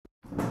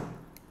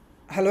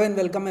Hello and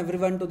welcome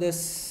everyone to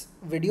this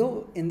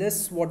video. In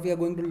this, what we are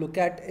going to look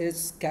at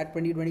is CAT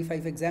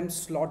 2025 exam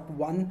slot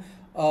 1.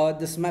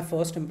 This is my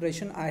first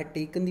impression. I had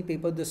taken the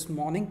paper this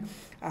morning,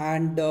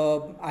 and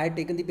I had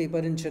taken the paper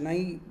in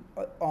Chennai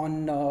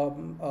on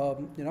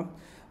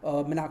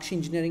Meenakshi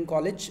Engineering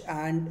College,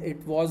 and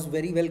it was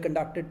very well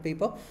conducted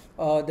paper.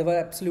 There were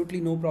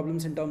absolutely no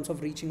problems in terms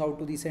of reaching out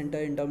to the center,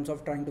 in terms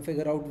of trying to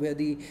figure out where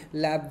the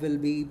lab will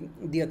be.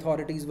 The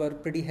authorities were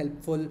pretty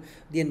helpful.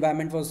 The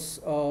environment was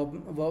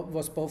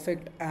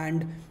perfect,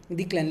 and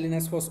the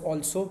cleanliness was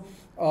also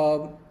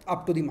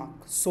up to the mark.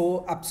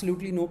 So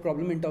absolutely no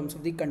problem in terms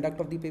of the conduct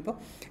of the paper.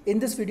 In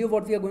this video,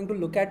 what we are going to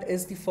look at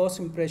is the first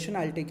impression.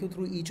 I'll take you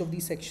through each of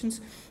these sections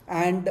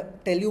and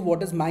tell you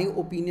what is my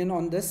opinion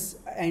on this,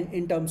 and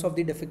in terms of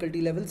the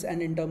difficulty levels,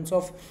 and in terms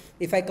of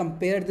if I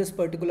compare this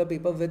particular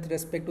paper with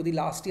respect to the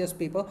last year's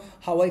paper,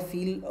 how I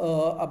feel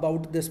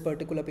about this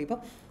particular paper.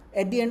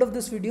 At the end of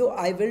this video,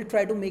 I will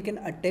try to make an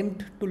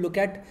attempt to look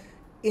at,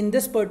 in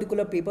this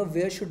particular paper,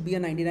 where should be a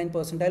 99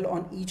 percentile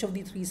on each of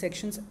the three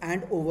sections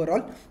and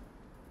overall.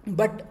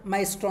 But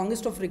my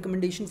strongest of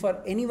recommendation for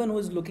anyone who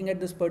is looking at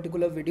this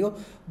particular video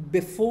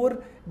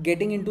before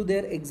getting into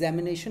their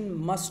examination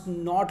must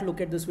not look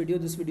at this video.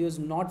 This video is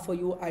not for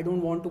you. I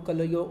don't want to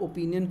color your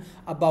opinion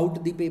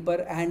about the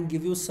paper and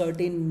give you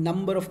certain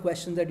number of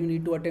questions that you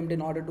need to attempt in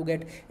order to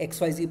get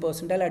XYZ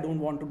percentile. I don't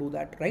want to do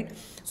that, right?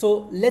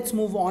 So let's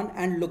move on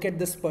and look at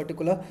this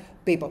particular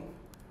paper.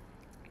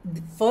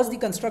 First, the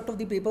construct of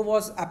the paper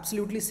was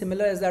absolutely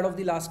similar as that of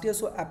the last year,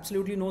 so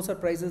absolutely no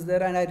surprises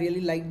there, and I really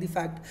like the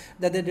fact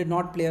that they did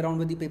not play around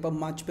with the paper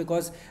much,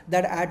 because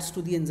that adds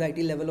to the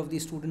anxiety level of the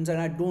students,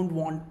 and I don't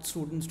want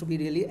students to be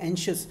really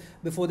anxious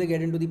before they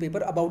get into the paper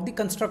about the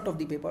construct of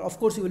the paper. Of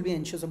course, you will be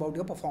anxious about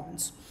your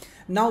performance.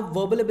 Now,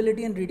 verbal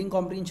ability and reading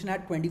comprehension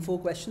had 24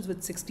 questions,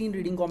 with 16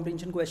 reading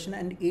comprehension question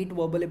and 8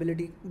 verbal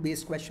ability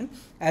based question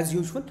as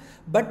usual,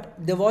 but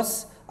there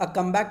was a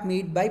comeback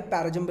made by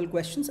parajumble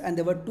questions, and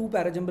there were 2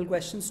 parajumble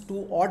questions,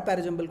 2 odd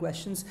parajumble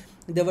questions,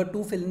 there were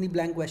 2 fill in the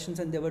blank questions,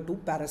 and there were 2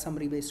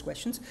 parasummary based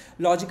questions.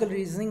 Logical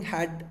reasoning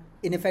had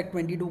in effect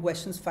 22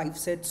 questions, 5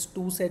 sets,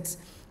 2 sets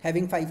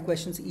having 5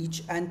 questions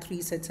each, and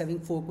 3 sets having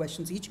 4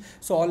 questions each.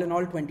 So all in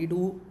all,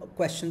 22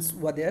 questions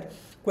were there.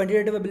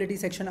 Quantitative ability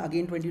section,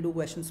 again 22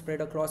 questions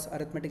spread across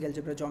arithmetic,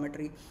 algebra,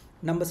 geometry,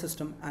 number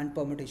system, and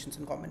permutations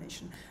and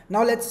combination.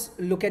 Now let's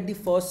look at the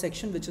first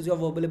section, which is your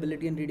verbal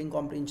ability and reading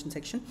comprehension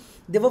section.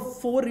 There were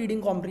 4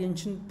 reading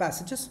comprehension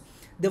passages.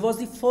 There was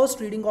the first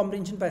reading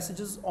comprehension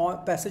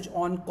passage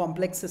on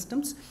complex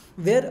systems,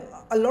 where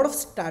a lot of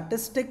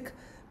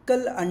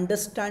statistical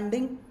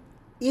understanding,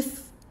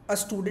 if a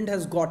student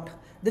has got,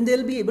 then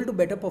they'll be able to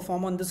better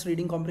perform on this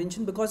reading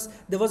comprehension, because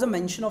there was a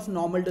mention of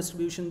normal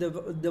distribution,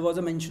 there was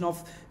a mention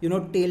of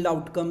tailed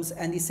outcomes,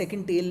 and the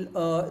second tail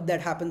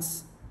that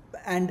happens,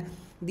 and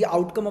the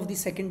outcome of the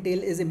second tail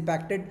is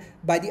impacted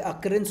by the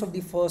occurrence of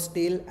the first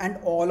tail, and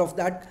all of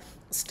that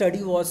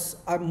study was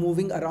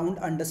moving around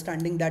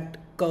understanding that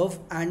curve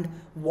and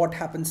what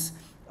happens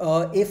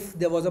if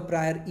there was a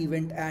prior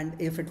event, and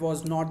if it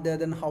was not there,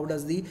 then how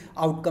does the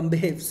outcome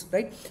behaves,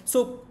 right?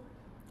 So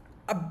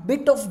a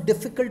bit of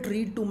difficult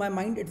read to my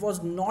mind. It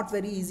was not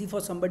very easy for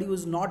somebody who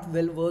is not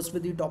well versed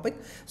with the topic.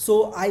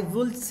 So I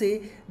will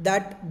say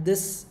that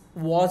this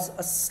was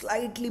a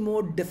slightly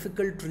more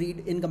difficult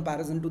read in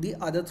comparison to the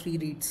other 3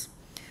 reads.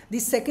 The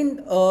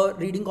second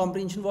reading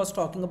comprehension was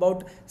talking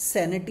about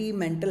sanity,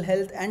 mental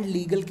health, and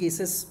legal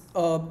cases,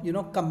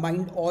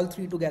 combined all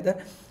 3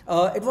 together.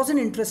 It was an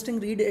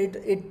interesting read.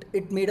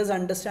 It made us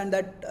understand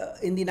that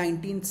in the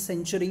 19th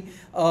century,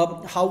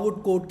 how would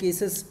court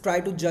cases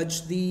try to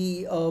judge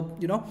the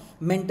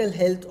mental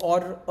health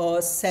or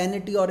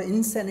sanity or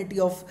insanity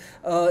of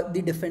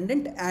the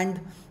defendant, and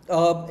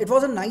it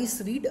was a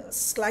nice read,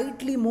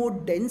 slightly more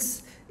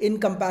dense in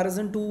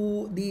comparison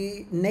to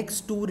the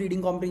next 2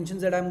 reading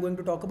comprehensions that I'm going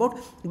to talk about,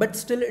 but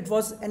still it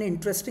was an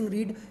interesting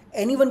read.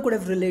 Anyone could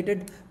have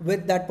related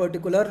with that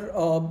particular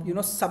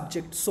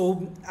subject,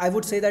 so I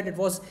would say that it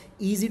was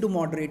easy to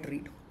moderate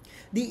read.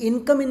 The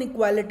income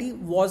inequality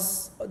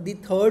was the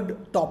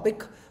third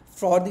topic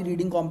for the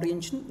reading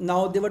comprehension.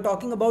 Now they were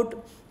talking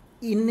about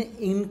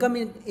income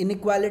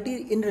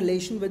inequality in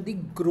relation with the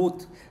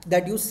growth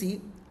that you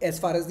see as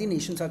far as the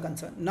nations are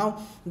concerned.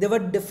 Now there were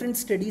different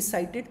studies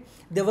cited.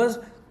 There was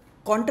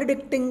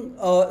contradicting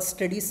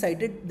studies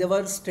cited. There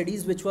were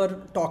studies which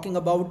were talking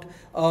about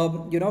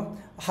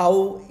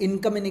how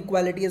income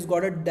inequality has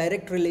got a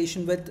direct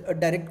correlation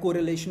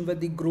with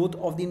the growth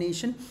of the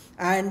nation,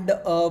 and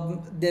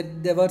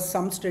there were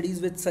some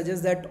studies which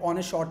suggest that on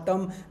a short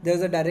term there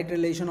is a direct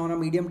relation, on a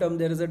medium term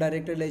there is a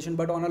direct relation,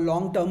 but on a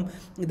long term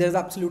there is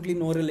absolutely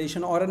no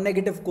relation or a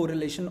negative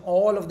correlation.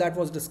 All of that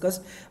was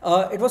discussed.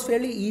 It was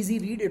fairly easy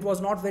read. It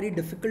was not very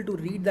difficult to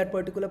read that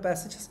particular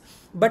passages,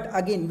 but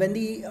again, when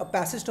the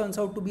passage turns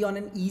out to be on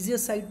an easier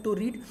side to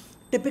read,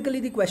 typically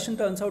the question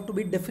turns out to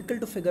be difficult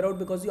to figure out,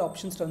 because the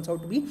options turns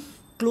out to be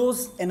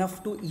close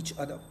enough to each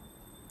other.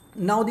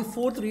 Now the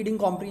fourth reading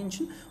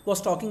comprehension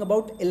was talking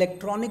about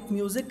electronic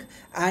music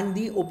and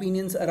the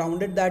opinions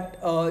around it,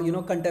 that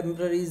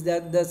contemporaries,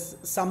 that there's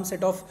some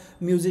set of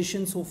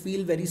musicians who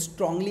feel very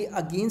strongly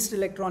against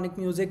electronic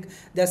music.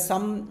 There's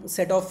some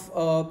set of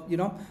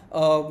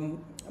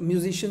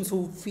musicians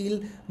who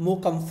feel more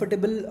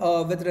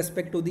comfortable with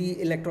respect to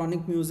the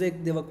electronic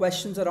music. There were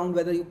questions around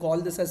whether you call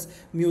this as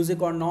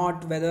music or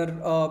not, whether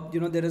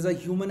there is a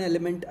human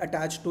element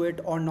attached to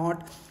it or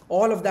not.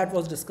 All of that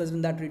was discussed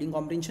in that reading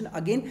comprehension.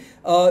 Again,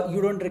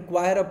 you don't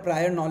require a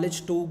prior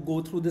knowledge to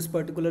go through this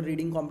particular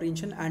reading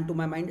comprehension, and to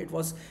my mind it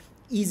was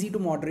easy to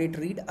moderate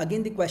read.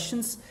 Again, the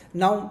questions,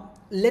 now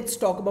let's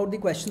talk about the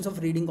questions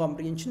of reading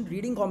comprehension.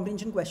 Reading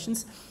comprehension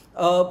questions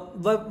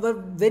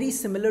were very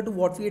similar to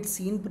what we had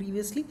seen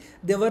previously.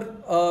 There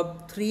were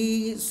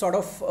three sort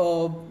of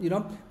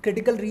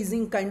critical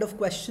reasoning kind of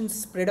questions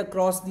spread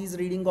across these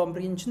reading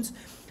comprehensions.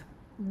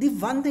 The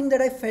one thing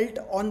that I felt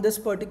on this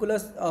particular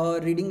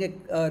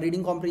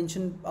reading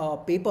comprehension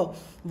paper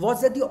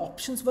was that the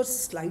options were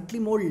slightly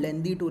more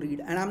lengthy to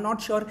read, and I'm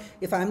not sure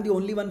if I'm the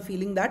only one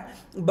feeling that,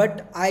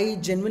 but I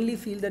genuinely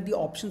feel that the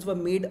options were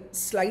made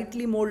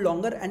slightly more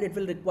longer, and it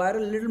will require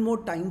a little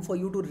more time for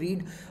you to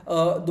read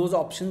those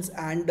options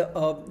and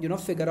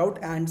figure out.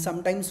 And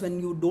sometimes when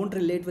you don't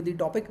relate with the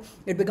topic,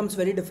 it becomes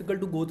very difficult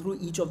to go through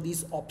each of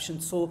these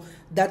options. So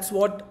that's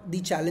what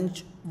the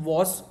challenge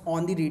was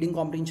on the reading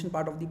comprehension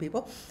part of the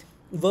paper.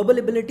 Verbal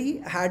ability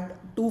had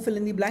 2 fill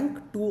in the blank,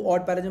 2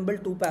 odd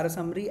parajumble, 2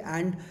 parasummary,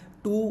 and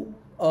 2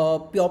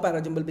 pure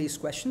parajumble based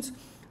questions.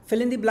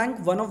 Fill in the blank,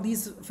 one of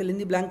these fill in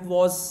the blank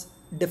was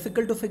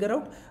difficult to figure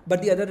out,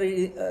 but the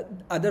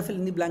other fill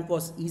in the blank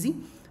was easy.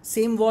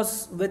 Same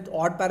was with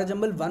odd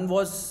parajumble. One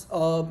was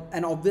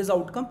an obvious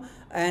outcome,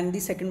 and the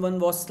second one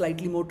was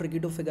slightly more tricky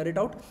to figure it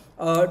out.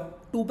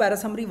 2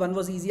 parasummary, one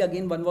was easy,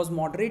 again one was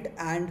moderate,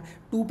 and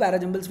 2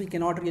 parajumbles, we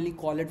cannot really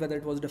call it whether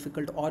it was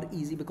difficult or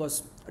easy,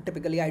 because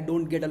typically I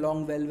don't get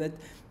along well with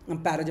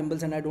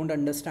parajumbles and I don't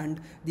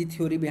understand the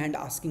theory behind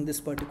asking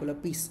this particular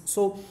piece.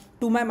 So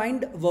to my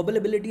mind, verbal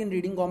ability and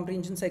reading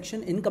comprehension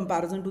section in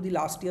comparison to the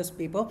last year's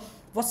paper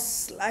was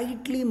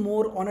slightly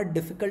more on a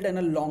difficult and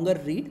a longer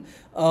read,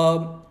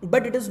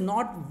 but it is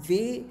not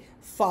way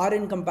far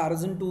in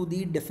comparison to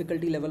the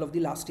difficulty level of the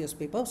last year's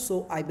paper.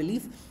 So I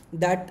believe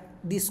that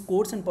the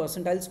scores and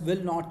percentiles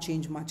will not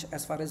change much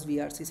as far as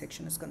VARC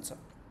section is concerned.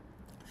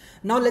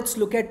 Now let's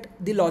look at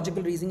the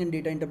logical reasoning and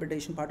data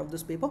interpretation part of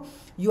this paper.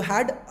 You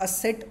had a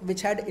set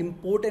which had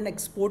import and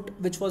export,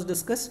 which was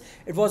discussed.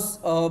 It was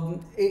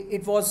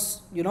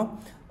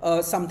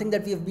something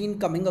that we have been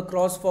coming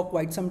across for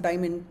quite some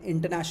time in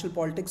international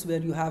politics, where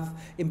you have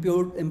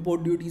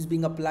import duties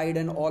being applied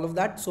and all of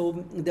that.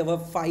 So there were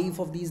 5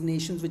 of these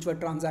nations which were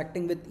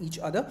transacting with each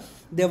other.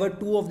 There were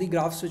 2 of the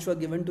graphs which were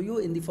given to you.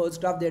 In the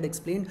first graph, they had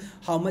explained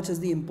how much is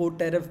the import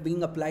tariff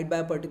being applied by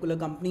a particular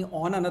company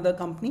on another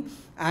company,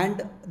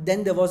 and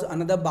then there was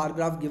another bar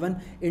graph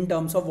given in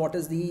terms of what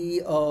is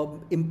the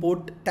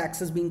import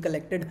taxes being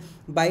collected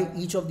by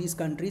each of these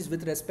countries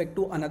with respect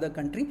to another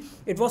country.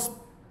 It was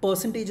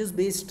percentages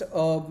based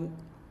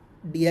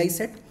DI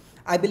set.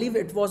 I believe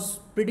it was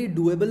pretty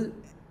doable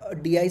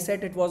DI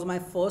set. It was my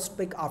first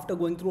pick after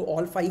going through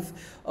all 5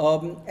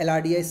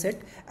 LRDI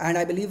set, and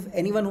I believe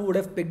anyone who would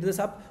have picked this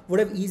up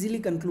would have easily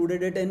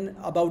concluded it in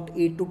about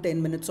 8 to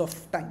 10 minutes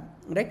of time,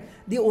 right?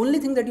 The only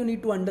thing that you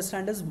need to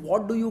understand is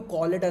what do you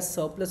call it as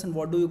surplus and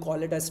what do you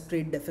call it as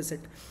trade deficit.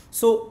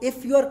 So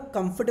if you are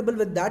comfortable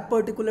with that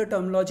particular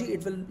terminology,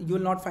 you will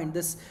not find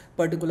this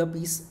particular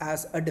piece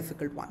as a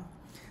difficult one.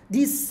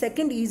 The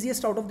second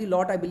easiest out of the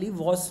lot, I believe,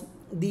 was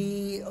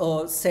the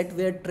set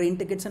where train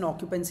tickets and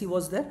occupancy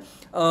was there,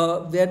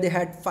 where they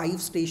had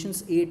 5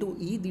 stations A to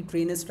E. The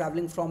train is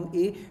traveling from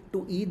A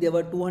to E. There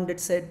were 200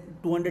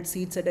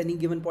 seats at any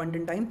given point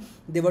in time.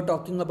 They were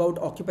talking about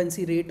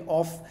occupancy rate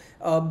of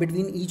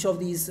between each of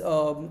these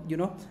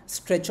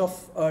stretch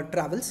of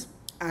travels,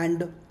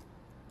 and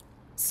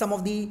some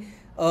of the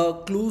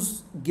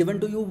clues given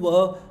to you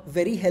were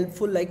very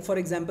helpful. Like for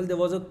example, there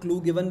was a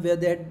clue given where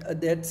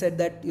they had said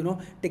that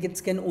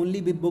tickets can only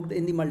be booked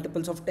in the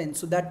multiples of 10.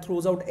 So that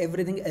throws out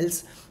everything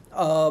else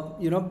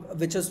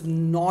which is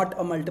not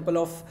a multiple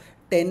of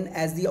 10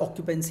 as the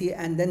occupancy,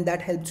 and then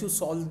that helps you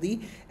solve the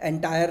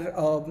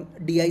entire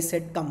DI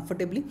set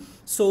comfortably.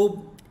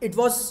 So it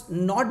was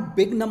not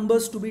big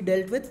numbers to be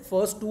dealt with.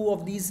 First 2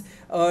 of these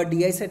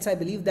DI sets, I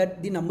believe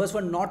that the numbers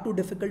were not too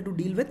difficult to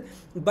deal with,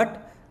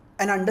 but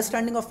an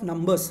understanding of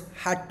numbers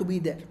had to be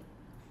there.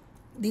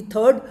 The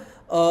third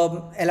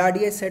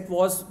LRDI set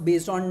was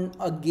based on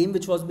a game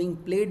which was being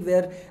played,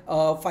 where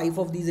 5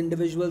 of these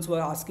individuals were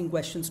asking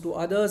questions to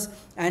others,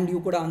 and you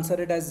could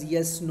answer it as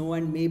yes, no,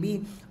 and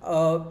maybe.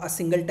 A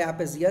single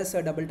tap is yes,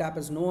 a double tap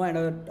is no, and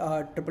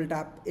a triple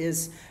tap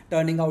is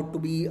turning out to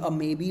be a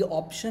maybe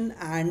option.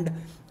 And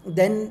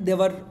Then there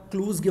were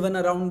clues given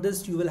around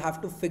this. You will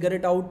have to figure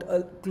it out.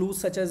 Clues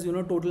such as, you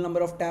know, total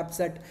number of taps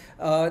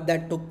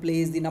that took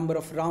place, the number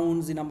of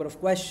rounds, the number of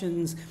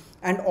questions,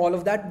 and all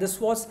of that.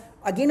 This was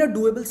again a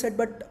doable set,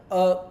 but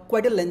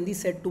quite a lengthy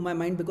set to my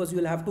mind, because you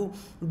will have to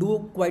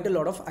do quite a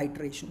lot of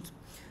iterations.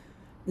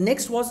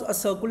 Next was a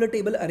circular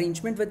table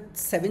arrangement with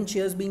 7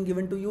 chairs being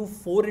given to you,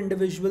 4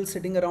 individuals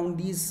sitting around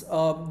these,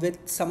 with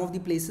some of the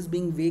places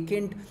being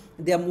vacant.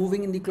 They are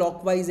moving in the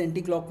clockwise,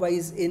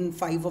 anti-clockwise in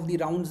 5 of the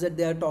rounds that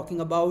they are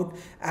talking about.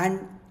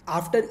 And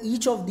after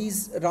each of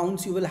these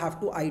rounds, you will have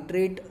to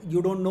iterate.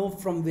 You don't know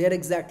from where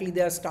exactly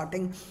they are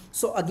starting.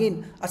 So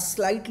again, a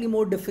slightly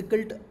more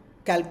difficult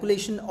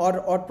calculation,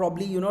 or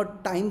probably, you know,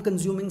 time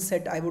consuming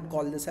set, I would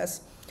call this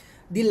as.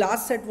 The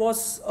last set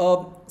was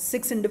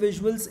 6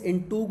 individuals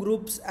in 2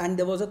 groups, and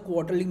there was a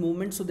quarterly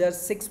movement. So there are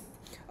 6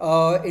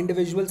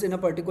 individuals in a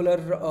particular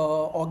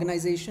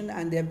organization,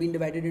 and they have been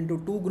divided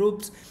into 2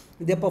 groups.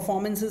 Their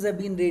performances have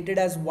been rated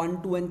as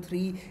 1, 2, and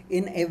 3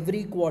 in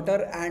every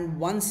quarter, and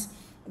once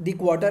the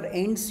quarter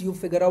ends, you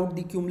figure out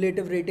the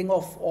cumulative rating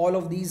of all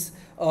of these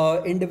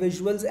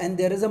individuals, and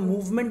there is a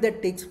movement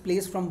that takes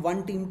place from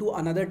one team to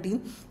another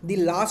team. The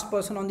last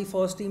person on the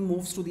first team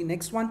moves to the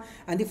next one,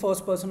 and the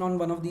first person on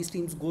one of these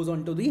teams goes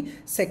on to the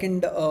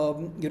second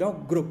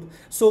group.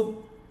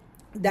 So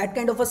that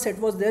kind of a set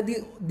was there.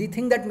 The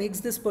thing that makes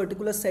this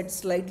particular set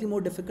slightly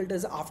more difficult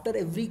is after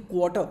every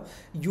quarter,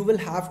 you will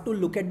have to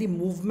look at the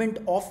movement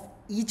of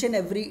each and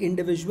every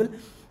individual.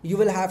 You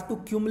will have to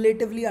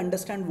cumulatively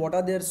understand what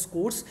are their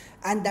scores,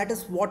 and that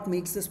is what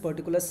makes this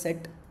particular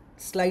set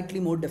slightly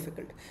more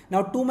difficult.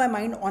 Now, to my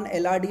mind, on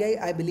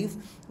LRDI, I believe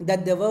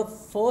that there were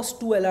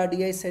first 2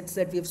 LRDI sets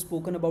that we have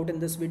spoken about in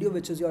this video,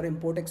 which is your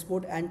import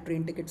export and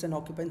train tickets and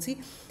occupancy,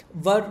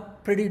 were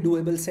pretty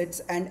doable sets,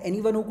 and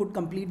anyone who could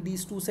complete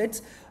these 2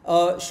 sets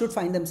should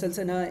find themselves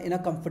in a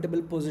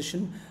comfortable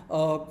position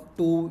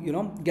to, you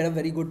know, get a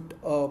very good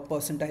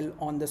percentile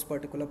on this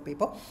particular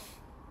paper.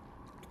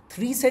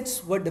 3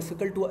 sets were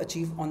difficult to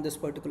achieve on this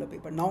particular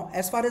paper. Now,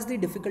 as far as the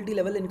difficulty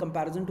level in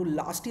comparison to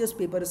last year's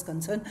paper is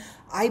concerned,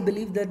 I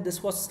believe that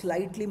this was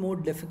slightly more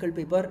difficult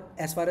paper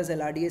as far as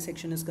LRDA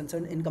section is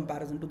concerned in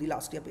comparison to the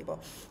last year paper.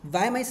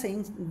 Why am I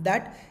saying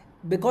that?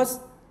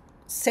 Because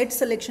set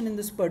selection in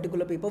this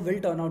particular paper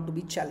will turn out to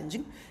be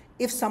challenging.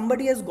 If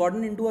somebody has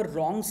gotten into a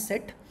wrong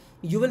set,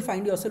 you will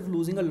find yourself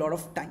losing a lot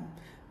of time.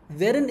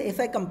 Wherein, if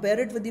I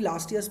compare it with the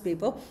last year's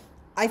paper,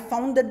 I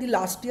found that the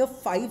last year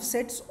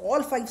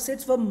all 5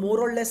 sets were more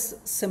or less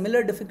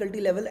similar difficulty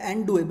level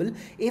and doable.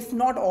 If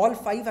not all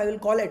 5, I will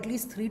call at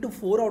least 3 to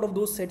 4 out of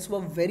those sets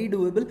were very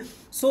doable.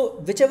 So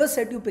whichever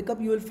set you pick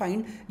up, you will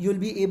find you will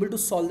be able to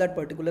solve that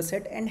particular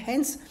set, and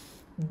hence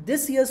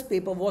this year's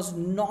paper was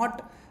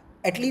not,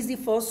 at least the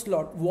first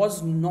slot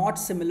was not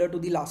similar to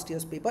the last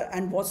year's paper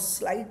and was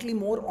slightly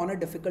more on a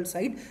difficult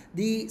side.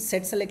 The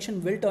set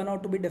selection will turn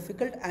out to be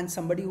difficult, and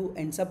somebody who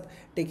ends up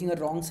taking a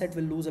wrong set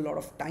will lose a lot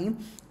of time,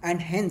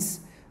 and hence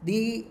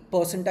the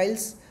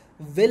percentiles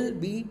will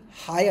be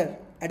higher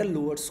at a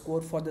lower score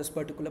for this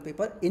particular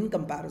paper in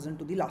comparison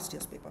to the last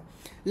year's paper.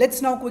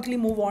 Let's now quickly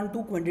move on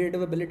to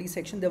quantitative ability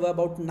section. There were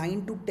about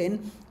 9 to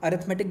 10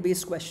 arithmetic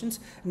based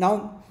questions.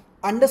 Now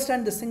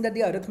understand this thing, that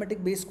the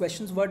arithmetic based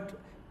questions were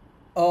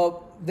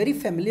very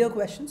familiar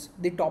questions.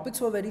 The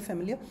topics were very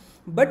familiar,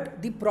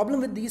 but the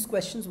problem with these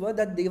questions were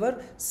that they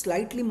were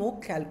slightly more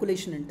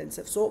calculation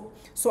intensive. So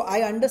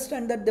I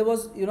understand that there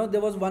was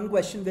one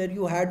question where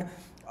you had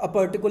a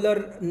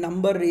particular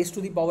number raised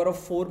to the power of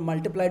 4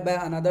 multiplied by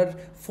another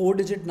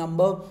 4-digit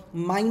number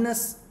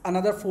minus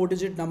another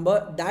 4-digit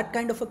number. That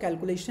kind of a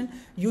calculation,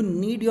 you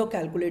need your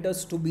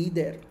calculators to be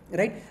there,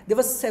 right? There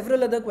were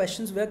several other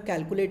questions where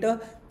calculator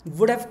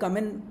would have come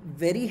in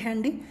very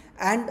handy,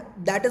 and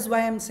that is why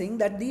I'm saying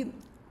that the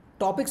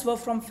topics were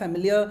from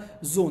familiar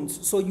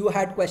zones. So you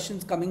had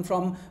questions coming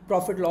from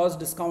profit loss,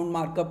 discount,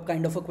 markup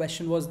kind of a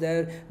question was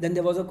there. Then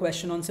there was a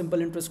question on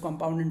simple interest,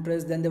 compound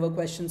interest. Then there were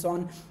questions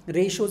on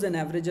ratios and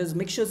averages,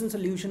 mixtures and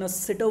solution. A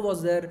sitter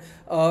was there,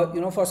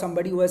 for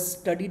somebody who has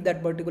studied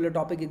that particular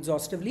topic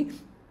exhaustively.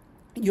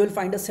 You will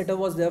find a sitter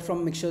was there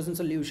from mixtures and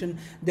solution.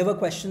 There were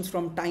questions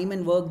from time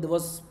and work. There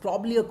was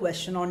probably a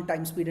question on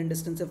time, speed and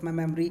distance, if my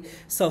memory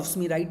serves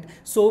me right.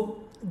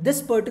 So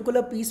this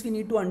particular piece, we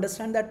need to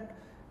understand that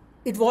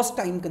it was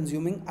time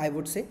consuming, I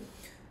would say,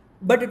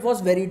 but it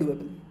was very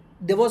doable.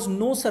 There was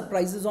no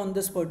surprises on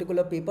this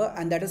particular paper,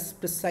 and that is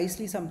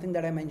precisely something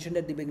that I mentioned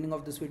at the beginning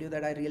of this video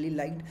that I really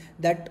liked,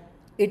 that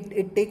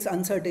it takes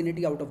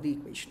uncertainty out of the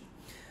equation.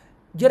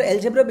 Your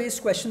algebra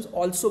based questions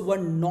also were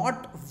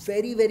not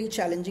very, very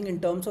challenging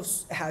in terms of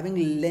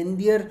having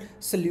lengthier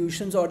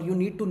solutions, or you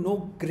need to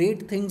know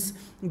great things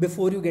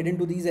before you get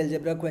into these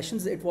algebra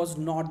questions. It was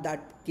not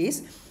that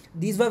case.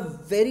 These were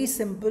very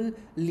simple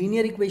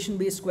linear equation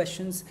based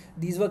questions.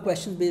 These were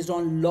questions based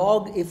on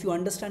log. If you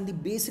understand the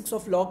basics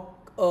of log,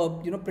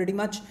 pretty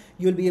much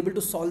you'll be able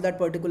to solve that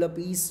particular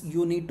piece.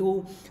 You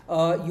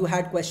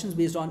had questions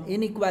based on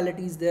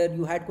inequalities there.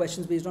 You had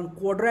questions based on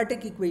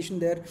quadratic equation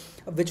there,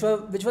 which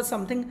was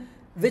something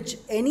which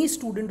any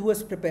student who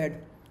has prepared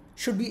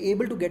should be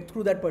able to get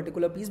through that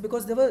particular piece,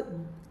 because there were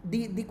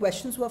the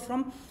questions were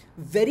from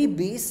very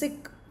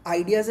basic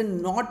ideas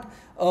and not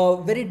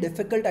very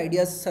difficult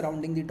ideas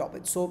surrounding the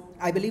topic. So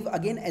I believe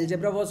again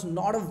algebra was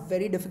not a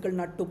very difficult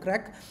nut to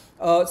crack.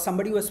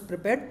 Somebody who was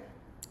prepared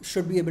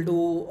should be able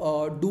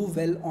to do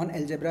well on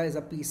algebra as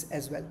a piece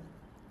as well.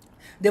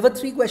 There were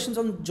 3 questions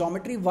on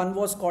geometry. One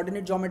was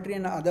coordinate geometry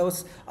and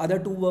other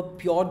 2 were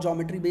pure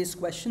geometry based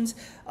questions.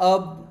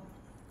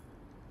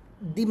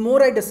 The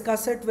more I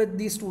discuss it with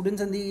the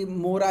students and the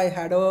more I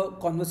had a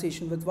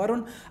conversation with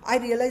Varun, I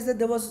realized that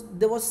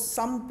there was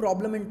some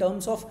problem in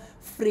terms of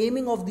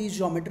framing of these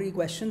geometry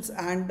questions,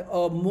 and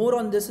more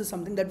on this is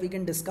something that we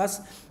can discuss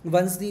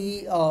once the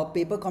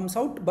paper comes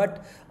out.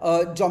 But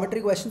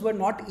geometry questions were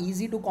not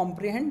easy to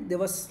comprehend. They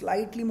were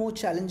slightly more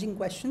challenging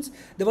questions.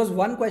 There was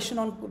one question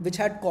on which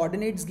had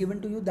coordinates given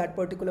to you. That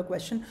particular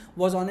question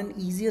was on an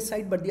easier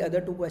side, but the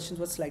other 2 questions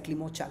were slightly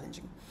more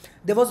challenging.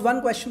 There was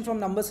one question from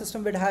number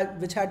system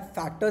which had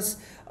factors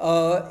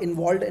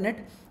involved in it.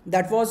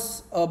 That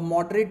was a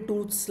moderate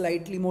to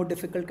slightly more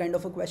difficult kind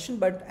of a question,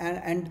 but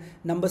and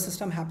number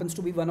system happens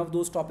to be one of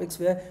those topics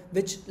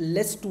which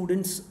less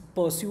students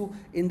pursue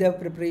in their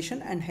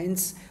preparation, and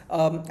hence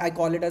I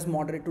call it as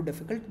moderate to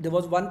difficult. There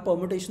was one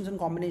permutations and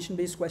combination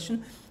based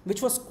question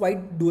which was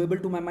quite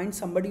doable to my mind.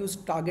 Somebody who's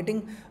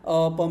targeting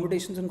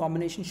permutations and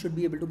combinations should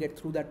be able to get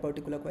through that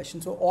particular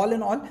question. So all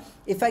in all,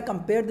 if I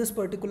compare this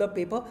particular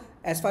paper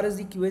as far as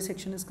the QA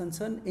section is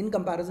concerned in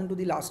comparison to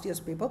the last year's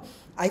paper,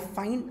 I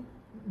find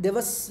there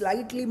were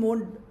slightly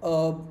more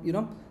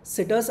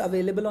sitters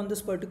available on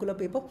this particular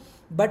paper,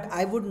 but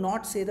I would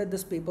not say that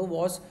this paper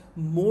was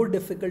more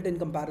difficult in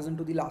comparison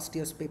to the last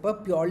year's paper,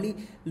 purely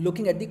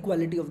looking at the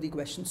quality of the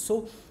questions.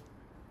 So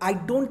I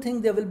don't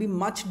think there will be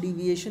much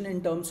deviation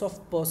in terms of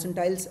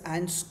percentiles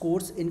and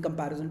scores in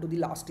comparison to the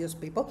last year's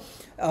paper.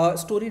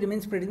 Story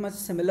remains pretty much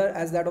similar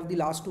as that of the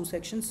last 2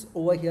 sections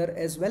over here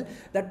as well.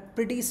 That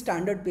pretty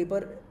standard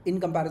paper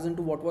in comparison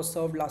to what was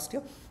served last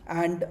year,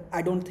 and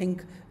I don't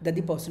think that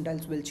the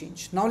percentiles will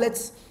change. Now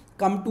let's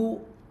come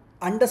to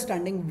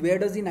understanding where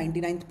does the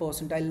 99th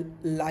percentile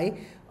lie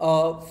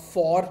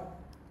for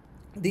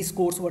the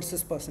scores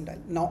versus percentile.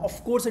 Now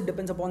of course it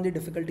depends upon the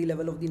difficulty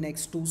level of the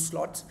next 2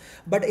 slots,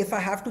 but if I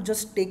have to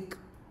just take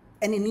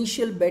an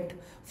initial bet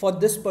for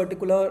this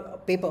particular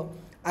paper,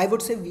 I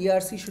would say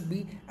VARC should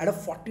be at a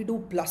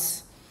 42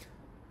 plus,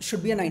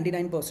 should be a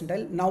 99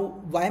 percentile. Now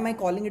why am I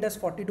calling it as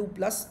 42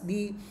 plus?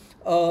 The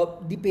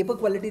paper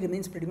quality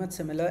remains pretty much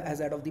similar as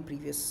that of the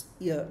previous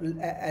year,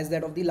 as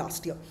that of the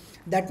last year.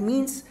 That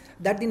means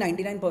that the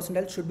 99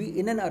 percentile should be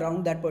in and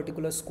around that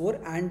particular score,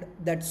 and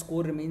that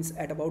score remains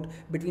at about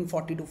between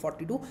 40 to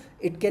 42.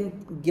 It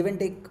can give and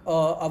take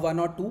a 1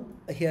 or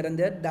 2 here and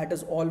there. That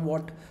is all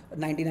what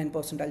 99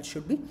 percentile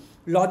should be.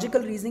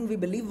 Logical reasoning, we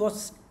believe,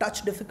 was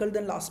touch difficult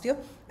than last year,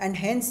 and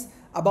hence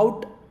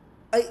about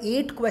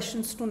 8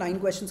 questions to 9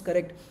 questions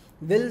correct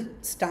will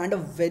stand a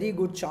very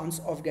good chance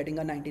of getting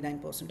a 99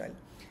 percentile.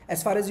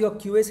 As far as your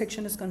QA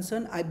section is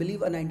concerned, I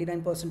believe a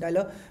 99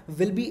 percentiler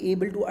will be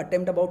able to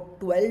attempt about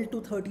 12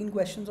 to 13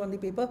 questions on the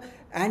paper,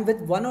 and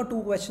with 1 or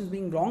 2 questions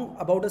being wrong,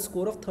 about a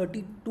score of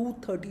 32,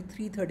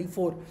 33,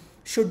 34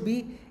 should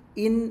be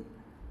in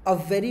a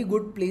very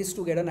good place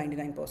to get a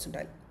 99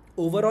 percentile.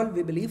 Overall,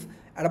 we believe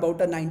at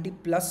about a 90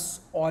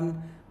 plus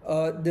on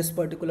this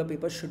particular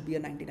paper should be a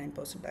 99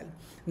 percentile.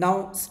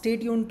 Now stay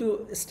tuned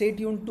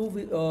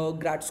to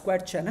Grad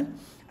Squad channel,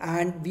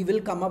 and we will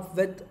come up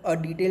with a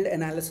detailed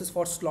analysis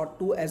for slot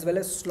 2 as well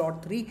as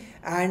slot 3,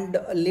 and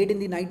late in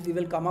the night we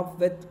will come up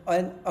with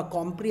a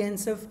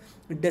comprehensive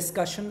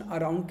discussion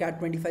around CAT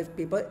 25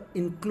 paper,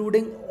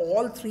 including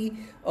all 3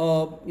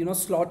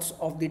 slots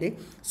of the day.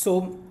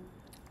 So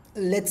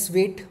let's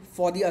wait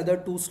for the other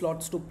 2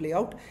 slots to play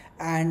out,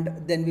 and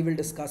then we will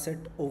discuss it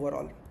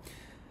overall.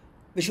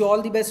 Wish you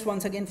all the best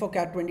once again for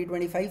CAT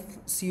 2025.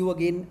 See you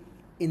again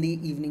in the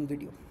evening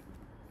video.